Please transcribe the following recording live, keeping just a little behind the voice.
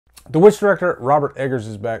The witch director, Robert Eggers,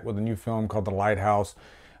 is back with a new film called The Lighthouse,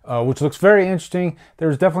 which looks very interesting.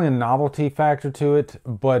 There's definitely a novelty factor to it,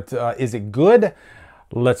 but is it good?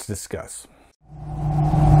 Let's discuss.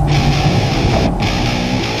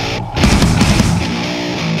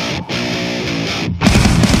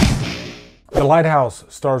 The Lighthouse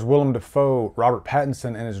stars Willem Dafoe, Robert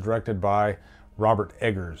Pattinson, and is directed by Robert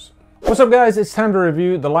Eggers. What's up, guys? It's time to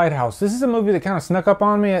review The Lighthouse. This is a movie that kind of snuck up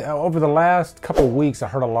on me. Over the last couple of weeks, I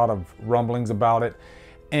heard a lot of rumblings about it,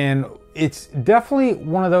 and it's definitely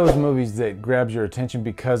one of those movies that grabs your attention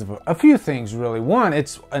because of a few things, really. One,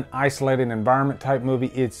 it's an isolated environment type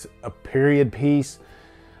movie. It's a period piece,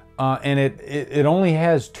 and it only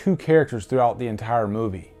has two characters throughout the entire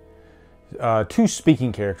movie. Two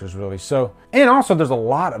speaking characters, really. So, and also there's a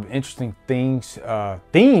lot of interesting themes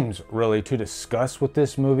really to discuss with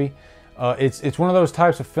this movie. It's one of those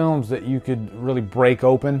types of films that you could really break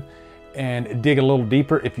open and dig a little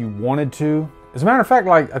deeper if you wanted to. As a matter of fact,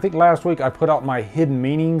 like I think last week I put out my hidden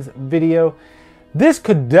meanings video. This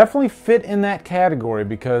could definitely fit in that category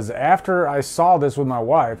because after I saw this with my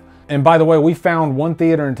wife, and by the way, we found one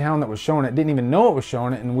theater in town that was showing it, didn't even know it was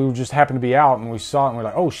showing it, and we just happened to be out and we saw it and we're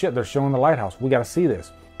like, oh shit, they're showing The Lighthouse. We got to see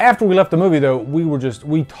this. After we left the movie though,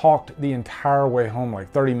 we talked the entire way home,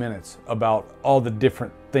 like 30 minutes, about all the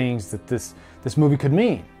different things that this movie could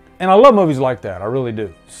mean. And I love movies like that, I really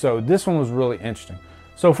do. So this one was really interesting.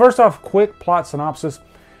 So first off, quick plot synopsis.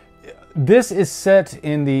 This is set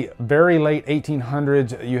in the very late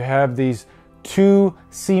 1800s. You have these two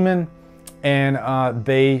seamen and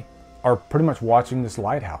they are pretty much watching this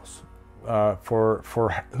lighthouse for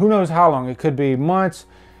who knows how long. It could be months,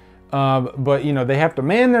 but you know, they have to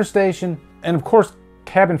man their station, and of course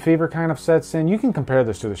cabin fever kind of sets in. You can compare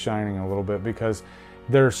this to The Shining a little bit because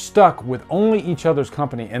they're stuck with only each other's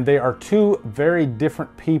company, and they are two very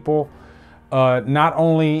different people, not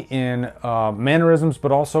only in mannerisms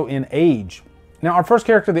but also in age. Now, our first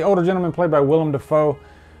character, the older gentleman played by Willem Dafoe,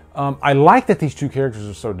 I like that these two characters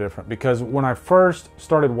are so different because when I first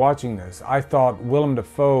started watching this, I thought Willem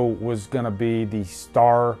Dafoe was going to be the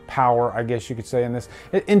star power, I guess you could say, in this,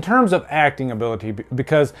 in terms of acting ability,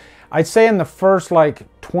 because I'd say in the first like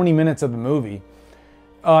 20 minutes of the movie,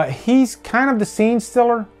 he's kind of the scene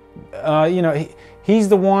stiller. You know, he's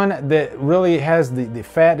the one that really has the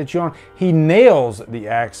fat that you're on. He nails the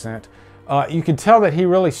accent. You can tell that he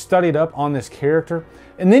really studied up on this character.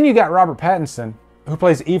 And then you got Robert Pattinson, who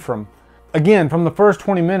plays Ephraim. Again, from the first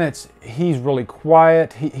 20 minutes, he's really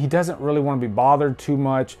quiet. He doesn't really want to be bothered too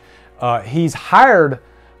much. He's hired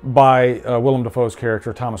by Willem Dafoe's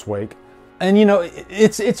character, Thomas Wake. And you know,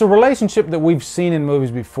 it's a relationship that we've seen in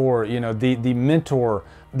movies before. You know, the mentor,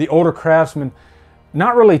 the older craftsman,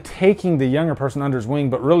 not really taking the younger person under his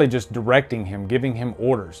wing, but really just directing him, giving him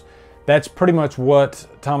orders. That's pretty much what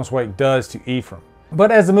Thomas Wake does to Ephraim.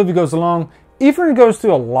 But as the movie goes along, Ephraim goes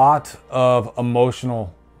through a lot of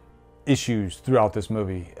emotional issues throughout this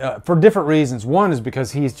movie for different reasons. One is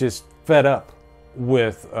because he's just fed up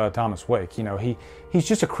with Thomas Wake. You know, he's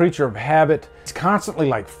just a creature of habit. He's constantly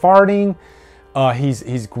like farting.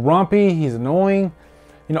 He's grumpy. He's annoying.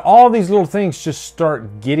 You know, all these little things just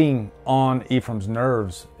start getting on Ephraim's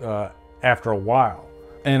nerves after a while.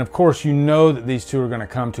 And of course, you know that these two are going to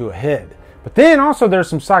come to a head. But then also there's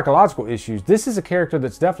some psychological issues. This is a character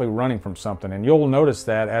that's definitely running from something, and you'll notice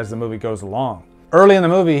that as the movie goes along. Early in the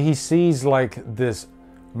movie, he sees like this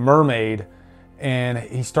mermaid, and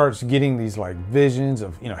he starts getting these like visions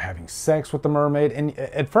of, you know, having sex with the mermaid. And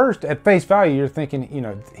at first, at face value, you're thinking, you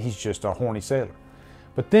know, he's just a horny sailor.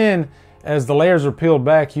 But then as the layers are peeled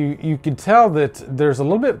back, you can tell that there's a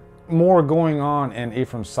little bit more going on in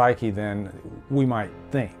Ephraim's psyche than we might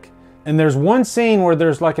think. And there's one scene where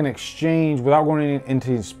there's like an exchange, without going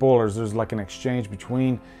into spoilers, there's like an exchange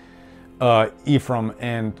between Ephraim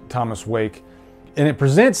and Thomas Wake. And it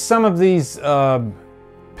presents some of these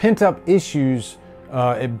pent-up issues.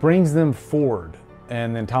 It brings them forward,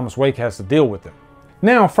 and then Thomas Wake has to deal with them.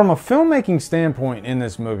 Now, from a filmmaking standpoint in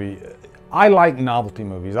this movie, I like novelty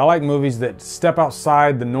movies. I like movies that step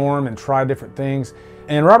outside the norm and try different things.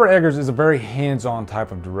 And Robert Eggers is a very hands-on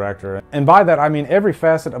type of director. And by that, I mean every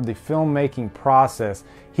facet of the filmmaking process,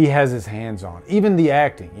 he has his hands on. Even the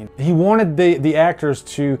acting. He wanted the actors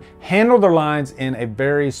to handle their lines in a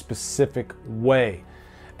very specific way.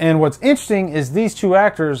 And what's interesting is these two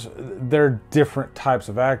actors, they're different types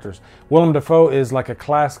of actors. Willem Dafoe is like a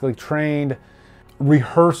classically trained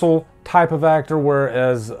rehearsal type of actor,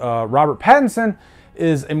 whereas Robert Pattinson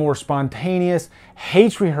is a more spontaneous,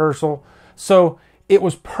 hates rehearsal. So it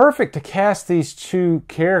was perfect to cast these two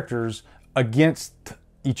characters against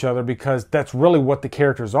each other because that's really what the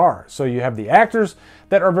characters are. So you have the actors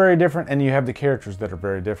that are very different and you have the characters that are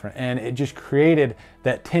very different. And it just created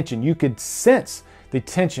that tension. You could sense the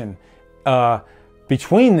tension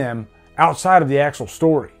between them outside of the actual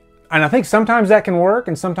story. And I think sometimes that can work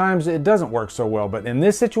and sometimes it doesn't work so well. But in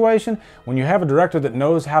this situation, when you have a director that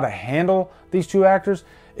knows how to handle these two actors,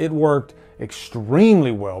 it worked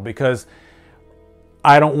extremely well because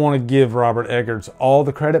I don't want to give Robert Eggers all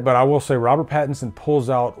the credit, but I will say Robert Pattinson pulls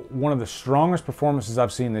out one of the strongest performances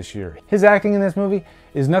I've seen this year. His acting in this movie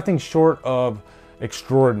is nothing short of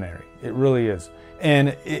extraordinary. It really is.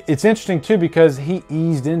 And it's interesting too because he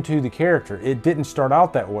eased into the character. It didn't start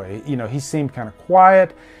out that way. You know, he seemed kind of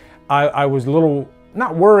quiet. I was a little,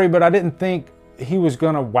 not worried, but I didn't think he was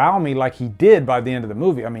going to wow me like he did by the end of the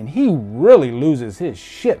movie. I mean, he really loses his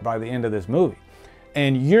shit by the end of this movie.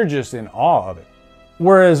 And you're just in awe of it.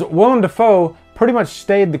 Whereas Willem Dafoe pretty much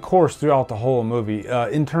stayed the course throughout the whole movie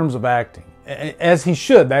in terms of acting. As he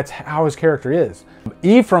should, that's how his character is.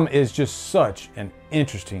 Ephraim is just such an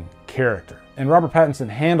interesting character. And Robert Pattinson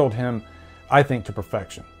handled him, I think, to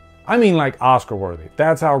perfection. I mean, like Oscar-worthy.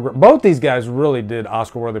 That's how both these guys really did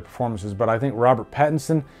Oscar-worthy performances, but I think Robert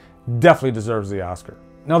Pattinson definitely deserves the Oscar.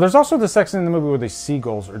 Now, there's also the section in the movie where the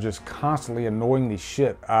seagulls are just constantly annoying the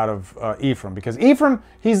shit out of Ephraim. Because Ephraim,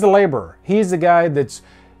 he's the laborer. He's the guy that's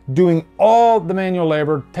doing all the manual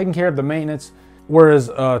labor, taking care of the maintenance. Whereas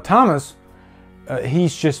Thomas,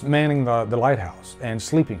 he's just manning the lighthouse and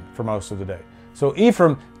sleeping for most of the day. So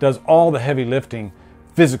Ephraim does all the heavy lifting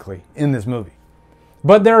physically in this movie.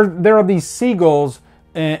 But there are these seagulls,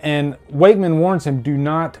 and Wakeman warns him, do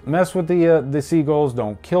not mess with the seagulls,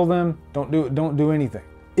 don't kill them, don't do anything.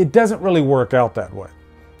 It doesn't really work out that way.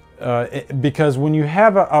 Because when you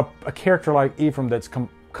have a character like Ephraim that's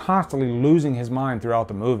constantly losing his mind throughout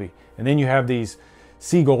the movie, and then you have these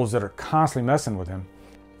seagulls that are constantly messing with him,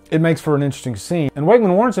 it makes for an interesting scene. And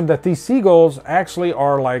Wakeman warns him that these seagulls actually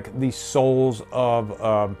are like the souls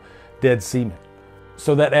of dead seamen.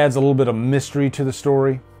 So that adds a little bit of mystery to the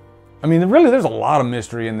story. I mean, really, there's a lot of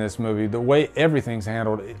mystery in this movie. The way everything's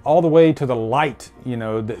handled, all the way to the light, you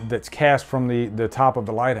know, that's cast from the top of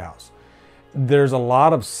the lighthouse. There's a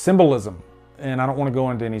lot of symbolism, and I don't want to go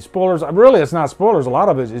into any spoilers. Really, it's not spoilers. A lot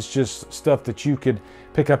of it is just stuff that you could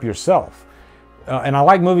pick up yourself. And I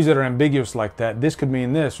like movies that are ambiguous like that. This could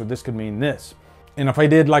mean this, or this could mean this. And if I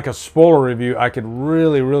did like a spoiler review, I could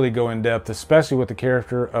really go in depth, especially with the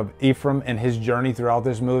character of Ephraim and his journey throughout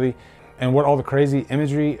this movie, and what all the crazy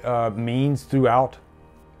imagery means throughout.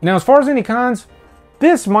 Now, as far as any cons,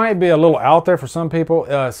 this might be a little out there for some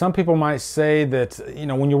people. Some people might say that, you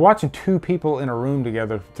know, when you're watching two people in a room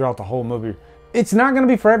together throughout the whole movie, it's not going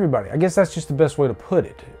to be for everybody. I guess that's just the best way to put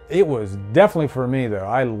it. It was definitely for me, though.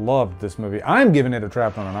 I loved this movie. I'm giving it a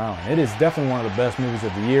Trapped on an Island. It is definitely one of the best movies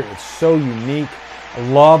of the year. It's so unique. I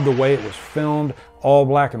love the way it was filmed, all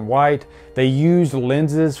black and white. They used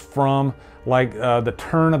lenses from like the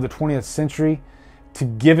turn of the 20th century to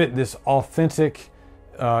give it this authentic,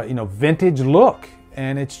 vintage look.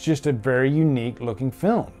 And it's just a very unique looking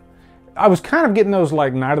film. I was kind of getting those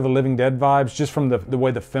like Night of the Living Dead vibes just from the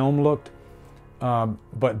way the film looked,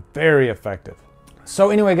 but very effective.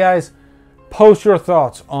 So anyway, guys, post your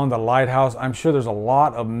thoughts on The Lighthouse. I'm sure there's a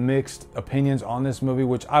lot of mixed opinions on this movie,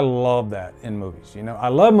 which I love that in movies. You know, I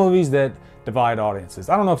love movies that divide audiences.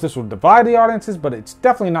 I don't know if this will divide the audiences, but it's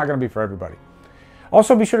definitely not going to be for everybody.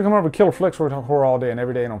 Also, be sure to come over to Killer Flicks, where we talk horror all day and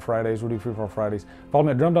every day, and on Fridays, we do Free for All Fridays. Follow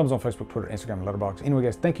me at Drumdums on Facebook, Twitter, Instagram, and Letterboxd. Anyway,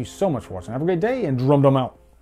 guys, thank you so much for watching. Have a great day, and Drumdum out.